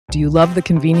Do you love the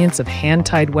convenience of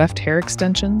hand-tied weft hair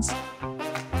extensions?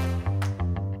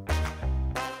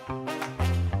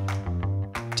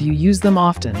 Do you use them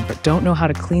often but don't know how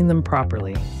to clean them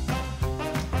properly?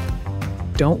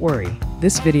 Don't worry,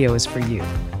 this video is for you.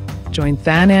 Join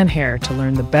Thanh An Hair to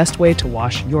learn the best way to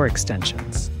wash your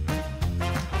extensions.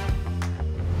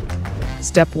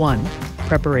 Step 1.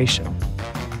 Preparation.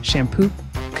 Shampoo,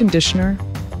 conditioner,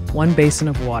 1 basin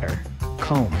of water,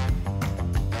 comb.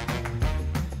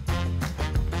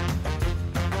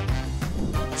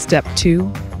 Step 2.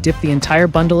 Dip the entire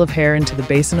bundle of hair into the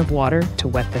basin of water to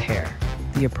wet the hair.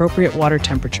 The appropriate water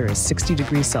temperature is 60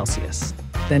 degrees Celsius.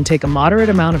 Then take a moderate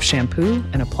amount of shampoo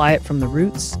and apply it from the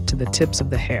roots to the tips of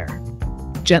the hair.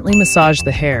 Gently massage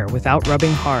the hair without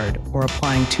rubbing hard or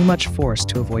applying too much force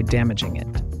to avoid damaging it.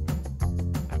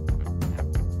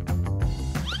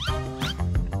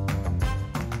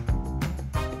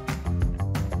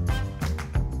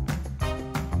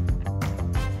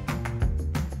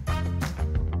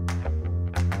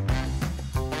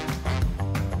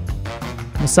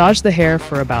 Massage the hair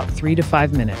for about 3 to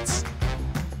 5 minutes.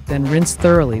 Then rinse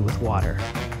thoroughly with water.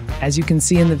 As you can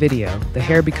see in the video, the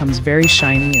hair becomes very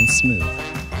shiny and smooth.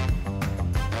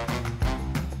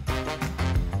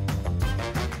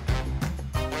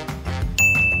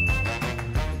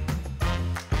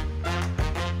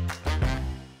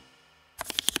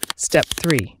 Step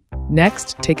 3.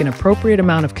 Next, take an appropriate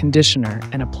amount of conditioner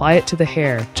and apply it to the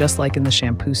hair just like in the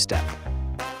shampoo step.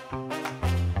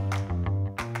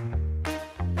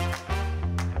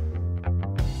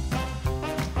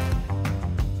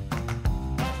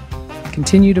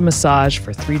 Continue to massage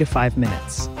for 3 to 5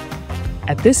 minutes.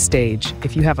 At this stage,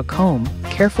 if you have a comb,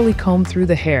 carefully comb through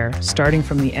the hair, starting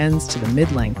from the ends to the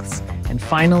mid-lengths, and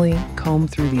finally comb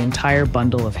through the entire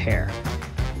bundle of hair.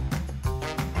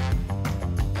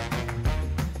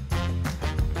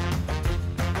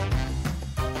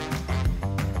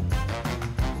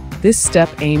 This step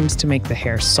aims to make the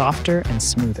hair softer and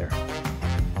smoother.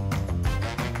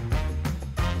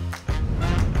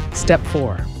 Step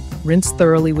 4. Rinse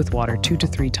thoroughly with water 2 to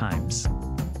 3 times.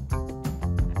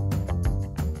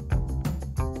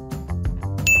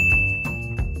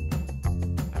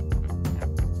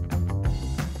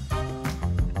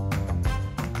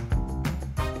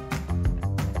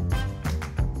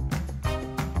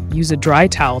 Use a dry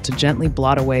towel to gently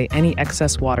blot away any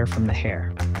excess water from the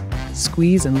hair.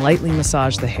 Squeeze and lightly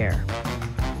massage the hair.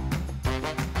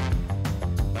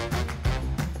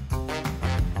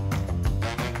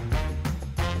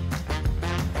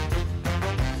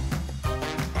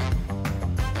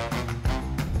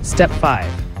 Step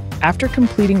 5. After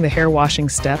completing the hair washing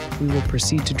step, we will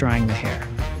proceed to drying the hair.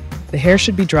 The hair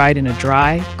should be dried in a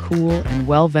dry, cool, and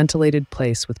well-ventilated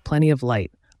place with plenty of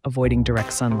light, avoiding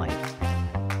direct sunlight.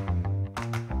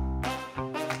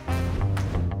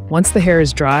 Once the hair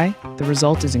is dry, the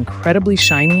result is incredibly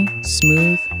shiny,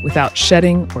 smooth, without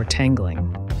shedding or tangling.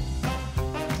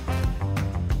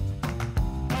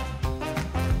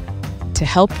 To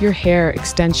help your hair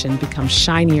extension become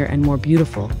shinier and more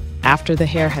beautiful, after the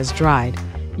hair has dried,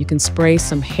 you can spray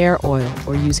some hair oil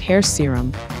or use hair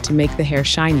serum to make the hair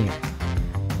shinier.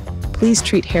 Please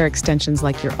treat hair extensions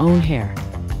like your own hair.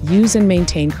 Use and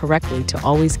maintain correctly to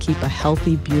always keep a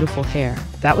healthy, beautiful hair.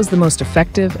 That was the most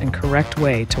effective and correct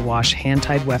way to wash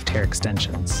hand-tied weft hair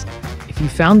extensions. If you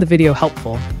found the video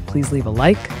helpful, please leave a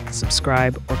like,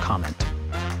 subscribe, or comment.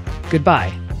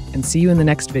 Goodbye, and see you in the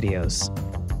next videos.